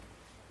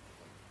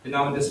Im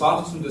Namen des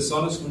Vaters und des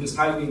Sohnes und des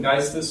Heiligen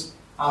Geistes.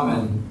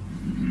 Amen.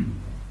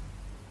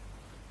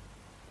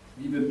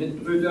 Liebe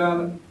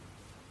Mitbrüder,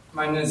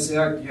 meine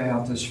sehr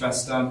geehrten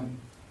Schwestern,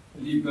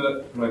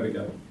 liebe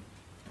Gläubige,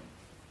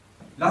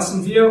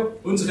 lassen wir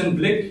unseren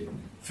Blick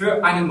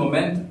für einen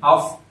Moment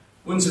auf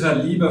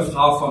unsere liebe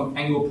Frau vom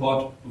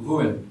Engelport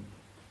ruhen.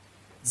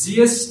 Sie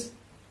ist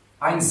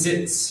ein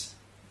Sitz,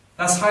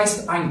 das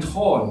heißt ein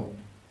Thron.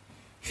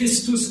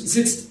 Christus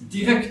sitzt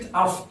direkt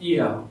auf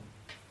ihr,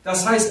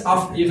 das heißt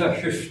auf ihrer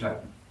Hüfte.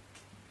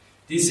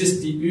 Dies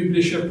ist die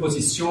übliche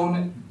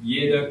Position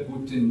jeder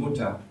guten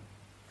Mutter.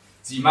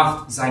 Sie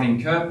macht seinen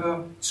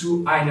Körper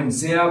zu einem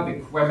sehr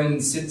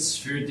bequemen Sitz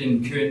für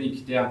den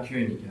König der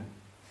Könige.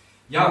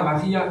 Ja,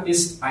 Maria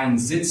ist ein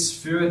Sitz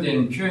für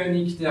den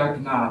König der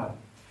Gnade.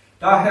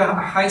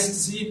 Daher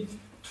heißt sie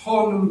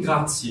Thronum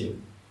Gratiae.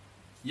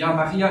 Ja,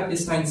 Maria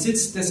ist ein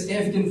Sitz des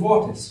ewigen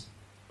Wortes.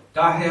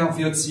 Daher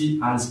wird sie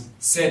als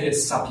Sede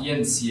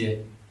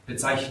Sapientiae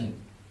bezeichnet,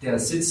 der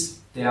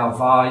Sitz der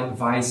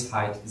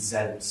Weisheit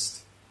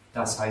selbst,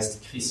 das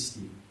heißt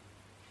Christi.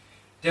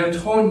 Der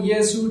Thron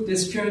Jesu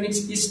des Königs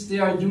ist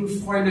der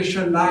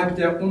jungfräuliche Leib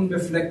der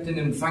unbefleckten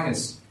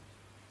Empfanges.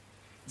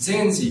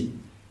 Sehen Sie,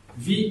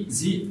 wie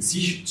sie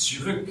sich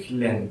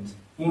zurücklehnt,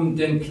 um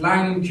den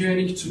kleinen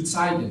König zu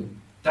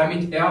zeigen,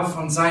 damit er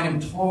von seinem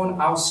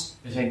Thron aus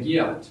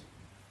regiert.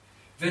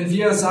 Wenn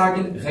wir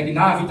sagen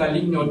Regna vita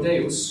Ligno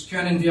Deus,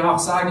 können wir auch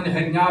sagen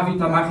Regna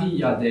vita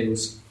Maria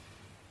Deus.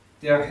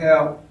 Der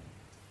Herr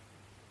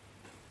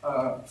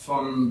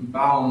vom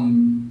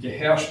Baum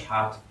geherrscht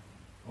hat,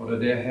 oder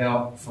der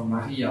Herr von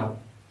Maria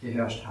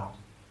geherrscht hat.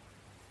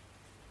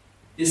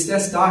 Ist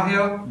es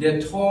daher der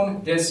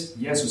Thron des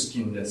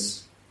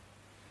Jesuskindes?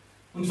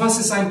 Und was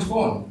ist ein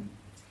Thron?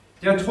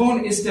 Der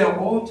Thron ist der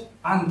Ort,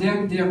 an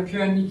dem der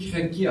König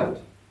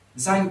regiert,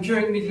 sein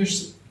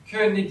königliches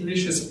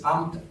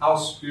Amt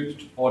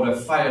ausübt oder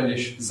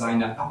feierlich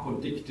seine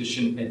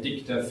apodiktischen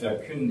Edikte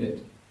verkündet.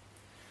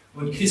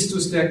 Und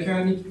Christus der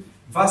König,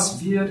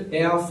 was wird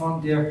er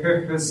von der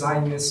Höhe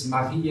seines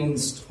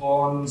Mariens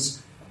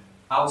Throns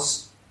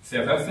aus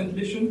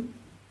veröffentlichen?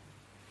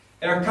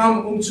 Er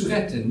kam, um zu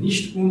retten,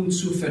 nicht um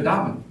zu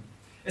verdammen.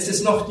 Es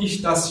ist noch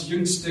nicht das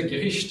jüngste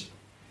Gericht.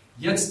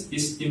 Jetzt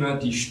ist immer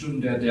die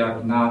Stunde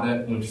der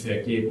Gnade und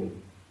Vergebung.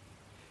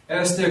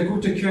 Er ist der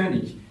gute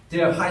König,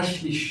 der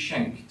reichlich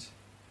schenkt.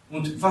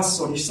 Und was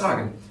soll ich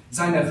sagen?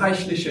 Seine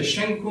reichliche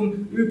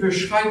Schenkung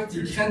überschreitet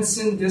die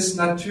Grenzen des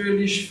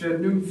natürlich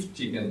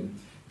Vernünftigen.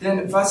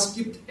 Denn was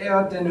gibt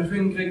er den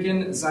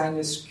Hungrigen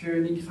seines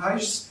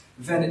Königreichs,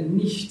 wenn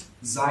nicht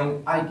sein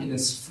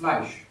eigenes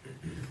Fleisch?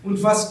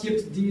 Und was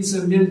gibt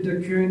dieser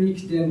milde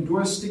König den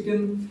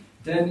Durstigen,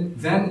 denn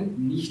wenn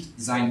nicht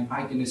sein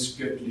eigenes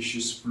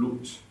göttliches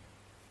Blut?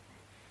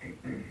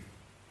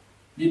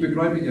 Liebe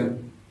Gläubige,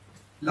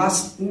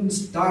 lasst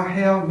uns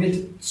daher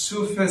mit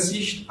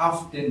Zuversicht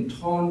auf den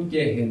Thron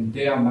gehen,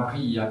 der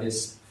Maria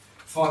ist,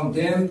 von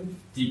dem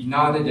die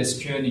Gnade des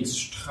Königs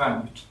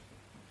strömt.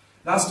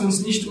 Lasst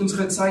uns nicht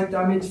unsere Zeit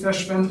damit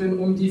verschwenden,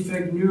 um die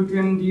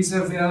Vergnügen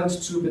dieser Welt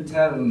zu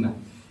betteln,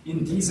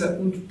 in dieser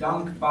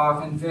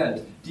undankbaren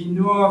Welt, die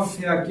nur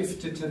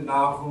vergiftete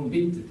Nahrung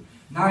bietet.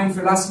 Nein,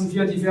 verlassen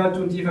wir die Welt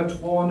und ihre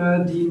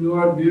Throne, die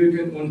nur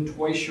Lügen und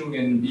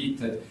Täuschungen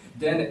bietet.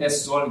 Denn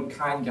es soll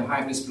kein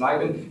Geheimnis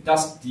bleiben,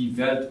 dass die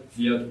Welt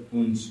wird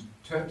uns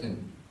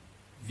töten.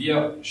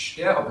 Wir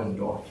sterben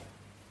dort.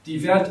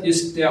 Die Welt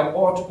ist der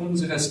Ort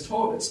unseres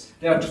Todes,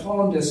 der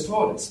Thron des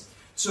Todes.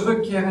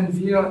 Zurückkehren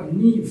wir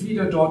nie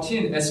wieder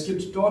dorthin. Es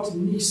gibt dort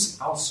nichts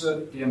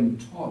außer dem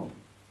Tod.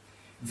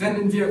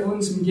 Wenden wir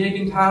uns im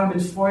Gegenteil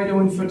mit Freude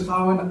und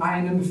Vertrauen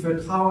einem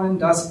Vertrauen,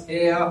 dass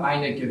er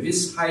eine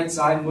Gewissheit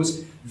sein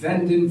muss,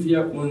 wenden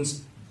wir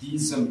uns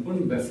diesem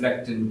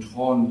unbefleckten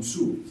Thron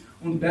zu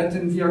und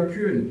beten wir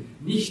kühn,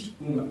 nicht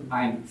um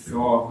ein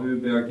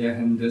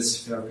vorübergehendes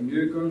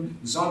Vergnügen,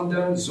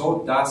 sondern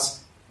so,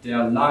 dass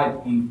der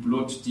Leib und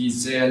Blut, die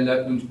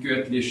Seele und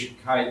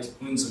Göttlichkeit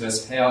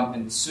unseres Herrn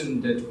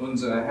entzündet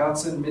unsere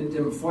Herzen mit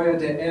dem Feuer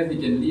der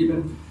ewigen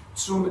Liebe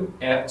zur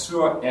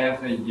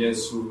Ehre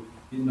Jesu.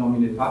 In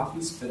nomine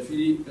Patris et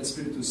Filii et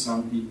Spiritus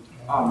Sancti.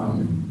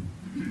 Amen.